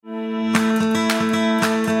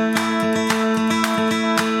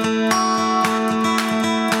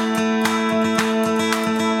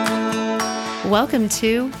Welcome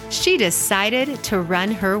to She Decided to Run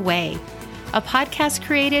Her Way, a podcast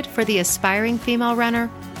created for the aspiring female runner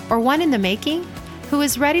or one in the making who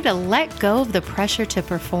is ready to let go of the pressure to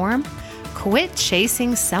perform, quit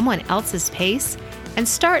chasing someone else's pace, and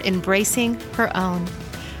start embracing her own.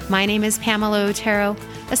 My name is Pamela Otero,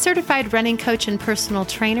 a certified running coach and personal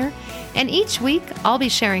trainer, and each week I'll be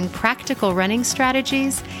sharing practical running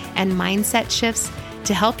strategies and mindset shifts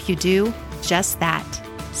to help you do just that.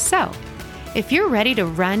 So, if you're ready to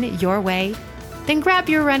run your way, then grab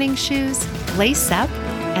your running shoes, lace up,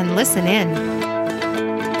 and listen in.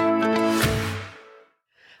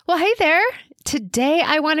 Well, hey there. Today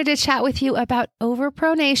I wanted to chat with you about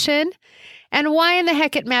overpronation and why in the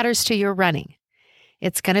heck it matters to your running.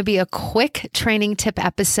 It's going to be a quick training tip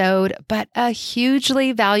episode, but a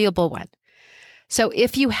hugely valuable one. So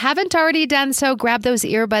if you haven't already done so, grab those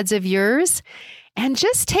earbuds of yours and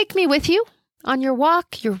just take me with you on your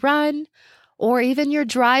walk, your run, or even your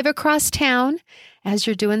drive across town as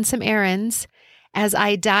you're doing some errands, as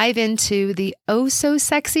I dive into the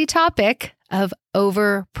oh-so-sexy topic of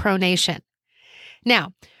overpronation.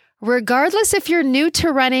 Now, regardless if you're new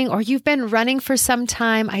to running or you've been running for some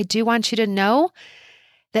time, I do want you to know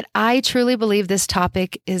that I truly believe this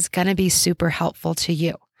topic is going to be super helpful to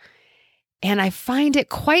you. And I find it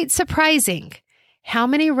quite surprising how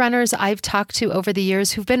many runners I've talked to over the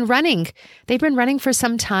years who've been running. They've been running for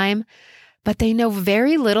some time, but they know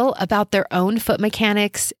very little about their own foot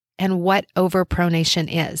mechanics and what overpronation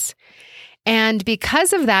is. And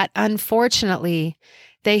because of that, unfortunately,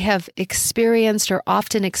 they have experienced or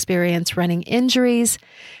often experience running injuries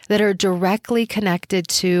that are directly connected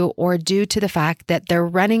to or due to the fact that their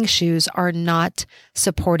running shoes are not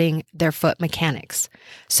supporting their foot mechanics.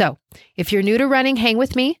 So if you're new to running, hang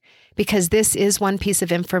with me because this is one piece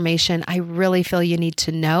of information I really feel you need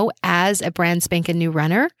to know as a brand spanking new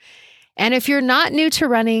runner. And if you're not new to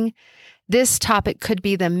running, this topic could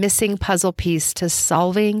be the missing puzzle piece to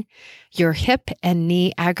solving your hip and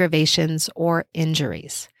knee aggravations or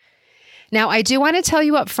injuries. Now, I do want to tell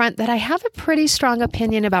you up front that I have a pretty strong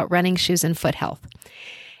opinion about running shoes and foot health.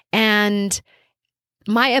 And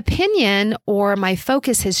my opinion or my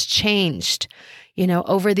focus has changed,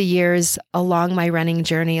 over the years along my running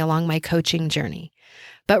journey, along my coaching journey.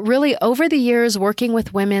 But really over the years, working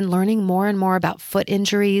with women, learning more and more about foot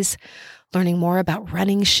injuries, learning more about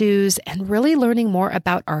running shoes, and really learning more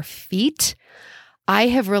about our feet, I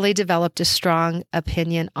have really developed a strong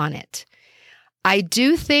opinion on it. I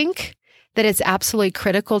do think that it's absolutely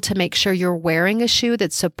critical to make sure you're wearing a shoe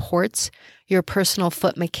that supports your personal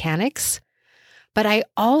foot mechanics. But I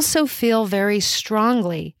also feel very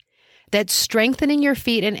strongly that strengthening your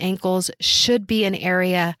feet and ankles should be an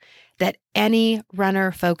area that any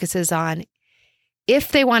runner focuses on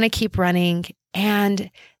if they want to keep running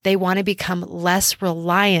and they want to become less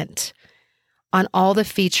reliant on all the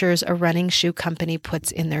features a running shoe company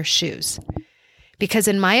puts in their shoes. Because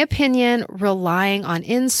in my opinion, relying on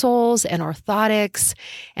insoles and orthotics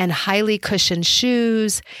and highly cushioned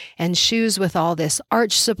shoes and shoes with all this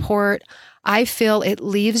arch support, I feel it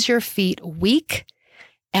leaves your feet weak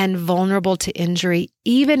and vulnerable to injury,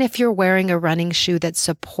 even if you're wearing a running shoe that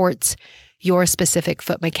supports your specific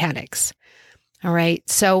foot mechanics. All right.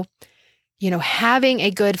 So, having a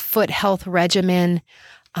good foot health regimen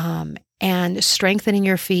and strengthening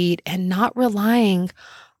your feet and not relying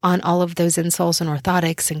on all of those insoles and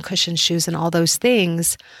orthotics and cushion shoes and all those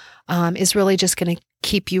things is really just going to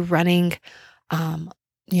keep you running,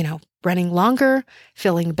 running longer,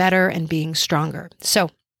 feeling better, and being stronger. So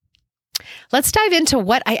let's dive into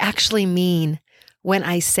what I actually mean when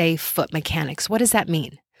I say foot mechanics. What does that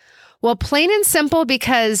mean? Well, plain and simple,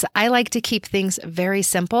 because I like to keep things very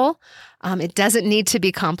simple. It doesn't need to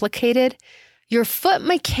be complicated. Your foot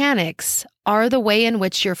mechanics are the way in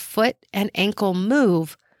which your foot and ankle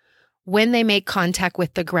move when they make contact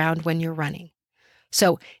with the ground when you're running.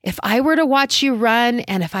 So if I were to watch you run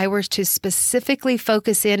and if I were to specifically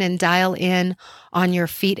focus in and dial in on your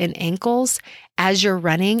feet and ankles as you're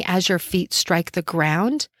running, as your feet strike the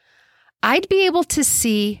ground, I'd be able to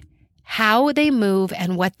see how they move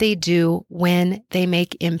and what they do when they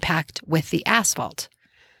make impact with the asphalt.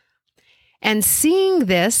 And seeing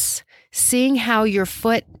this, seeing how your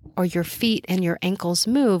foot or your feet and your ankles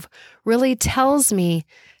move really tells me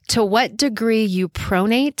to what degree you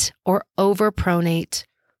pronate or overpronate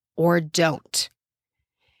or don't.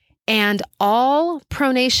 And all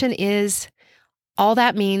pronation is, all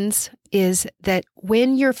that means is that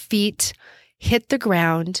when your feet hit the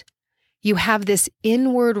ground, you have this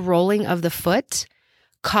inward rolling of the foot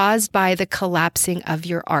caused by the collapsing of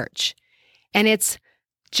your arch. And it's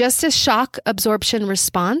just a shock absorption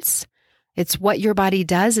response It's what your body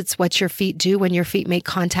does. It's what your feet do when your feet make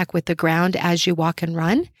contact with the ground as you walk and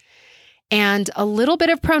run. And a little bit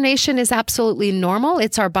of pronation is absolutely normal.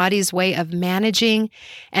 It's our body's way of managing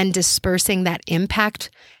and dispersing that impact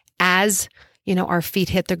as, our feet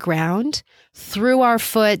hit the ground through our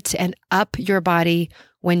foot and up your body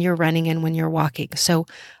when you're running and when you're walking. So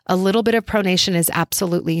a little bit of pronation is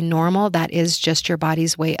absolutely normal. That is just your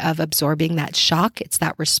body's way of absorbing that shock. It's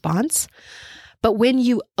that response. But when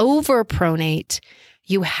you overpronate,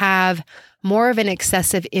 you have more of an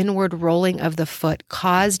excessive inward rolling of the foot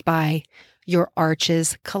caused by your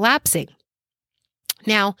arches collapsing.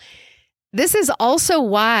 Now, this is also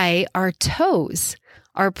why our toes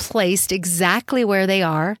are placed exactly where they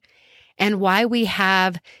are and why we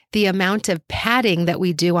have the amount of padding that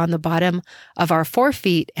we do on the bottom of our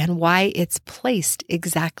forefeet and why it's placed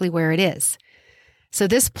exactly where it is. So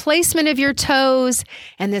this placement of your toes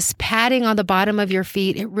and this padding on the bottom of your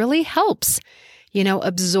feet, it really helps,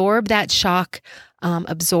 absorb that shock,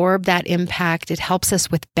 absorb that impact. It helps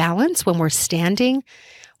us with balance when we're standing,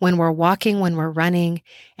 when we're walking, when we're running,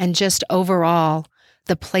 and just overall,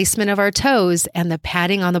 the placement of our toes and the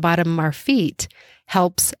padding on the bottom of our feet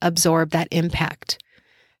helps absorb that impact.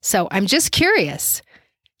 So I'm just curious,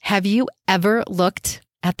 have you ever looked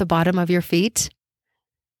at the bottom of your feet?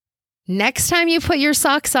 Next time you put your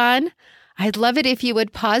socks on, I'd love it if you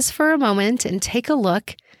would pause for a moment and take a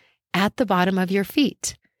look at the bottom of your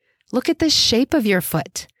feet. Look at the shape of your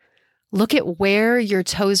foot. Look at where your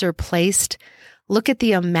toes are placed. Look at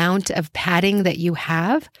the amount of padding that you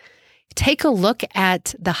have. Take a look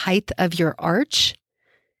at the height of your arch.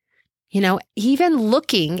 Even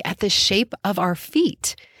looking at the shape of our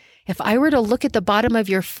feet. If I were to look at the bottom of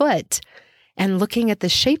your foot and looking at the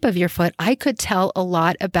shape of your foot, I could tell a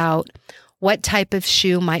lot about what type of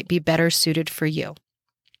shoe might be better suited for you.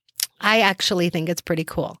 I actually think it's pretty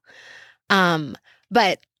cool.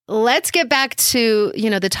 But let's get back to,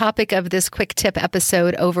 the topic of this quick tip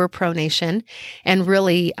episode, overpronation, and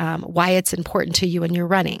really why it's important to you when you're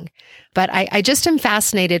running. But I just am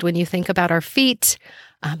fascinated when you think about our feet.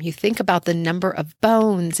 You think about the number of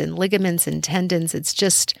bones and ligaments and tendons. It's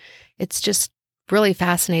just really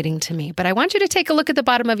fascinating to me. But I want you to take a look at the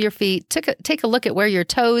bottom of your feet, take a look at where your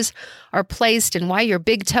toes are placed and why your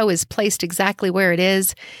big toe is placed exactly where it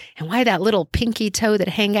is, and why that little pinky toe that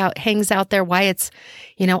hangs out there, why it's,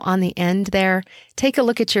 on the end there. Take a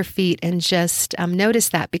look at your feet and just notice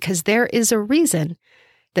that, because there is a reason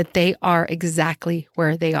that they are exactly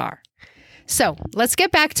where they are. So let's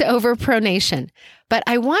get back to overpronation. But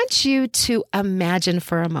I want you to imagine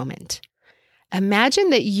for a moment.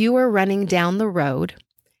 Imagine that you are running down the road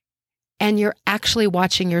and you're actually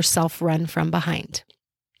watching yourself run from behind.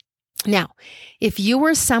 Now, if you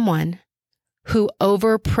were someone who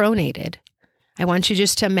overpronated, I want you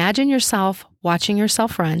just to imagine yourself watching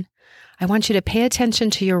yourself run. I want you to pay attention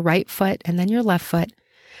to your right foot and then your left foot.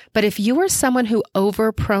 But if you were someone who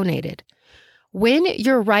overpronated, when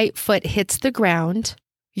your right foot hits the ground,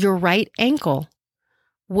 your right ankle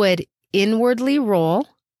would inwardly roll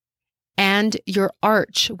and your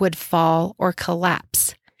arch would fall or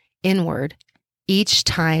collapse inward each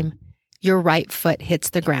time your right foot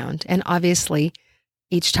hits the ground. And obviously,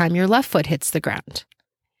 each time your left foot hits the ground.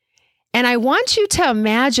 And I want you to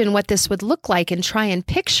imagine what this would look like and try and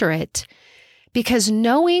picture it, because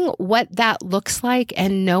knowing what that looks like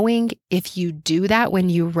and knowing if you do that when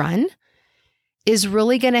you run is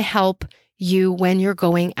really going to help you when you're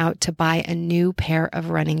going out to buy a new pair of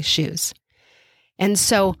running shoes. And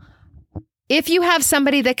so if you have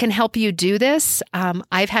somebody that can help you do this,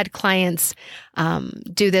 I've had clients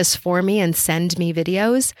do this for me and send me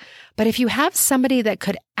videos. But if you have somebody that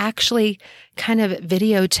could actually kind of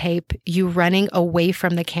videotape you running away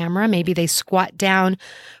from the camera, maybe they squat down,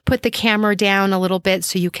 put the camera down a little bit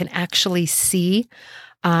so you can actually see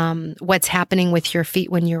what's happening with your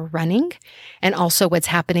feet when you're running, and also what's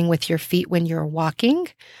happening with your feet when you're walking.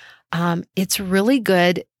 It's really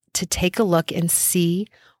good to take a look and see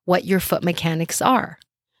what your foot mechanics are.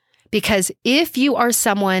 Because if you are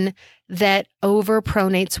someone that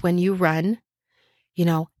overpronates when you run,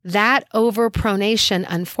 that overpronation,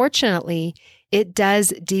 unfortunately, it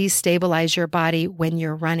does destabilize your body when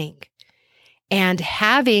you're running. And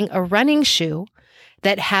having a running shoe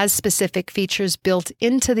that has specific features built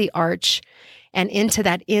into the arch and into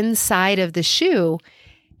that inside of the shoe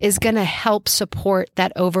is going to help support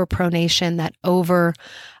that overpronation, that or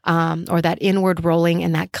that inward rolling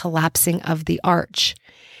and that collapsing of the arch.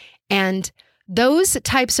 And those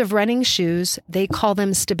types of running shoes, they call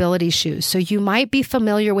them stability shoes. So you might be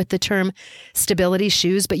familiar with the term stability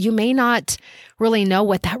shoes, but you may not really know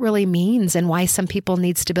what that really means and why some people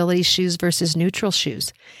need stability shoes versus neutral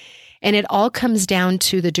shoes. And it all comes down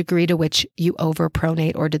to the degree to which you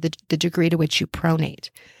overpronate or to the degree to which you pronate.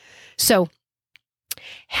 So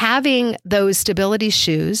having those stability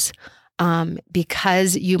shoes,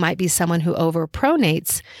 because you might be someone who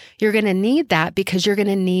overpronates, you're going to need that because you're going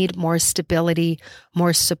to need more stability,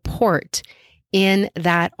 more support in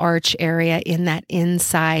that arch area, in that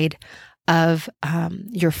inside of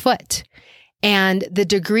your foot. And the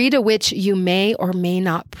degree to which you may or may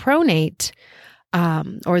not pronate,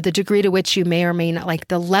 or the degree to which you may or may not, like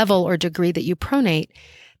the level or degree that you pronate,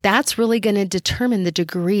 that's really going to determine the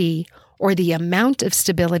degree or the amount of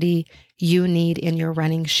stability you need in your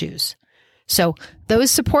running shoes. So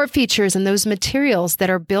those support features and those materials that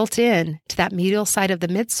are built in to that medial side of the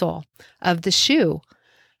midsole of the shoe,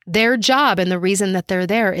 their job and the reason that they're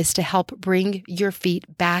there is to help bring your feet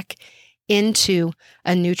back into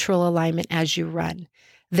a neutral alignment as you run.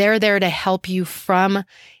 They're there to help you from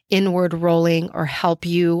inward rolling or help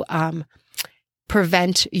you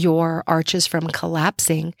prevent your arches from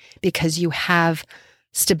collapsing because you have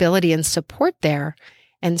stability and support there.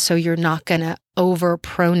 And so you're not going to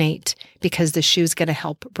overpronate because the shoe's going to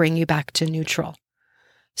help bring you back to neutral.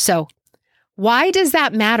 So why does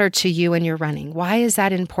that matter to you when you're running? Why is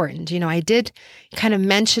that important? I did kind of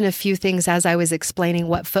mention a few things as I was explaining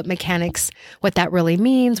what foot mechanics, what that really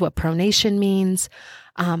means, what pronation means.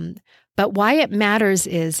 But why it matters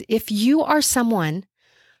is if you are someone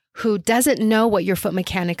who doesn't know what your foot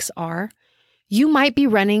mechanics are, you might be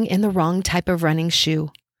running in the wrong type of running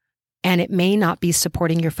shoe, and it may not be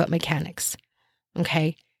supporting your foot mechanics.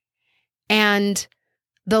 Okay. And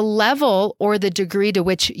the level or the degree to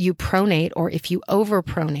which you pronate, or if you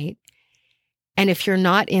overpronate, and if you're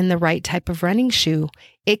not in the right type of running shoe,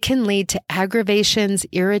 it can lead to aggravations,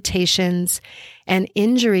 irritations, and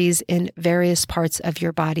injuries in various parts of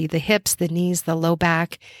your body, the hips, the knees, the low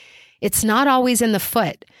back. It's not always in the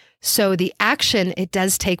foot. So the action, it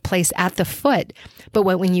does take place at the foot. But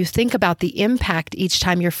when you think about the impact each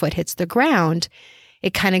time your foot hits the ground,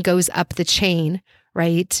 it kind of goes up the chain,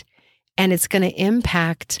 right? And it's going to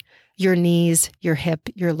impact your knees, your hip,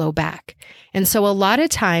 your low back. And so a lot of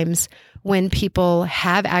times when people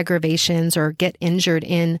have aggravations or get injured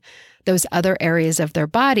in those other areas of their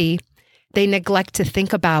body, they neglect to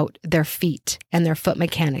think about their feet and their foot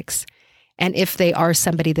mechanics. And if they are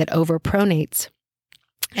somebody that overpronates,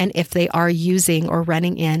 and if they are using or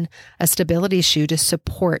running in a stability shoe to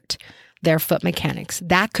support their foot mechanics,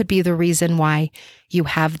 that could be the reason why you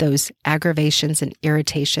have those aggravations and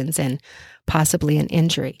irritations and possibly an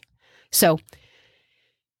injury. So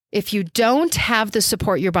if you don't have the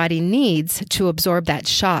support your body needs to absorb that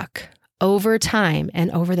shock over time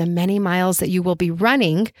and over the many miles that you will be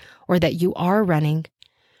running or that you are running,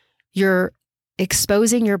 you're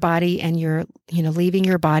exposing your body and you're, leaving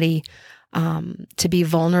your body to be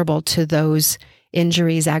vulnerable to those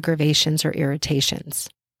injuries, aggravations, or irritations,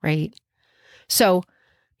 right? So,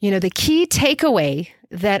 the key takeaway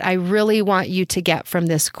that I really want you to get from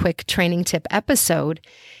this quick training tip episode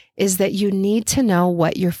is that you need to know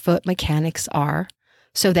what your foot mechanics are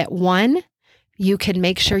so that one, you can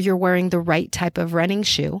make sure you're wearing the right type of running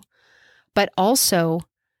shoe, but also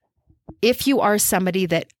if you are somebody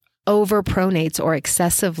that overpronates or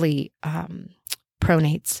excessively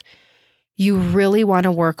pronates, you really want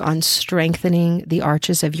to work on strengthening the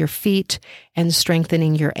arches of your feet and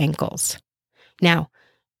strengthening your ankles. Now,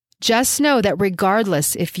 just know that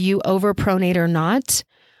regardless if you overpronate or not,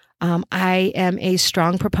 I am a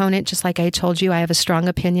strong proponent, just like I told you, I have a strong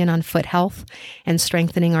opinion on foot health and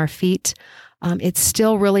strengthening our feet. It's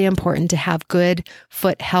still really important to have good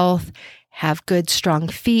foot health, have good, strong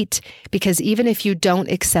feet, because even if you don't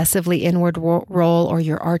excessively inward roll or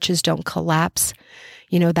your arches don't collapse,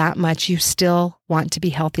 that much, you still want to be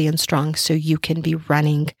healthy and strong so you can be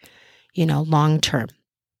running, long term.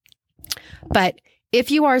 But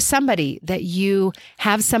if you are somebody that you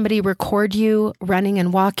have somebody record you running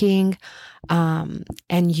and walking,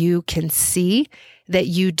 and you can see that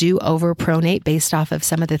you do overpronate based off of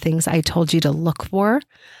some of the things I told you to look for,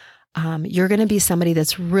 you're going to be somebody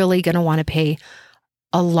that's really going to want to pay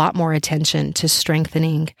a lot more attention to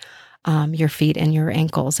strengthening your feet and your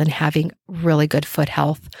ankles and having really good foot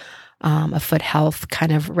health, a foot health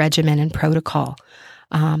kind of regimen and protocol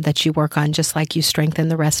that you work on, just like you strengthen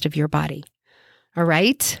the rest of your body. All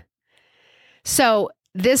right. So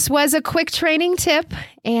this was a quick training tip,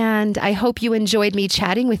 and I hope you enjoyed me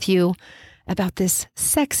chatting with you about this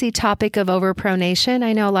sexy topic of overpronation.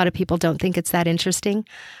 I know a lot of people don't think it's that interesting.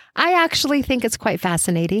 I actually think it's quite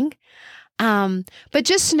fascinating. But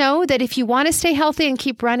just know that if you want to stay healthy and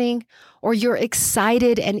keep running, or you're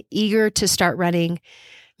excited and eager to start running,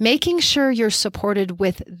 making sure you're supported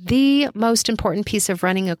with the most important piece of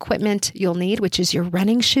running equipment you'll need, which is your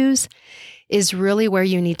running shoes, is really where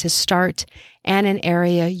you need to start, and an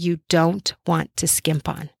area you don't want to skimp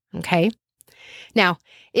on. Okay. Now,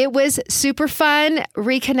 it was super fun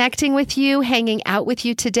reconnecting with you, hanging out with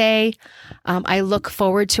you today. I look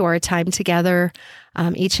forward to our time together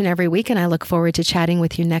each and every week, and I look forward to chatting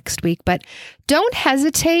with you next week. But don't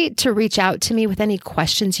hesitate to reach out to me with any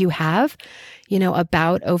questions you have,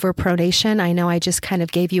 about overpronation. I know I just kind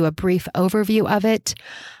of gave you a brief overview of it.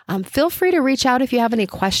 Feel free to reach out if you have any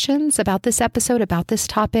questions about this episode, about this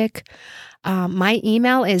topic. My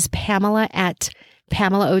email is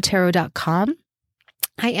pamela@pamelaotero.com.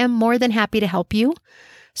 I am more than happy to help you,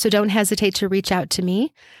 so don't hesitate to reach out to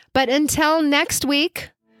me. But until next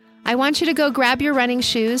week, I want you to go grab your running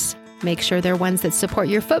shoes, make sure they're ones that support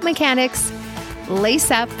your foot mechanics,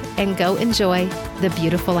 lace up, and go enjoy the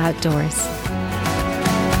beautiful outdoors.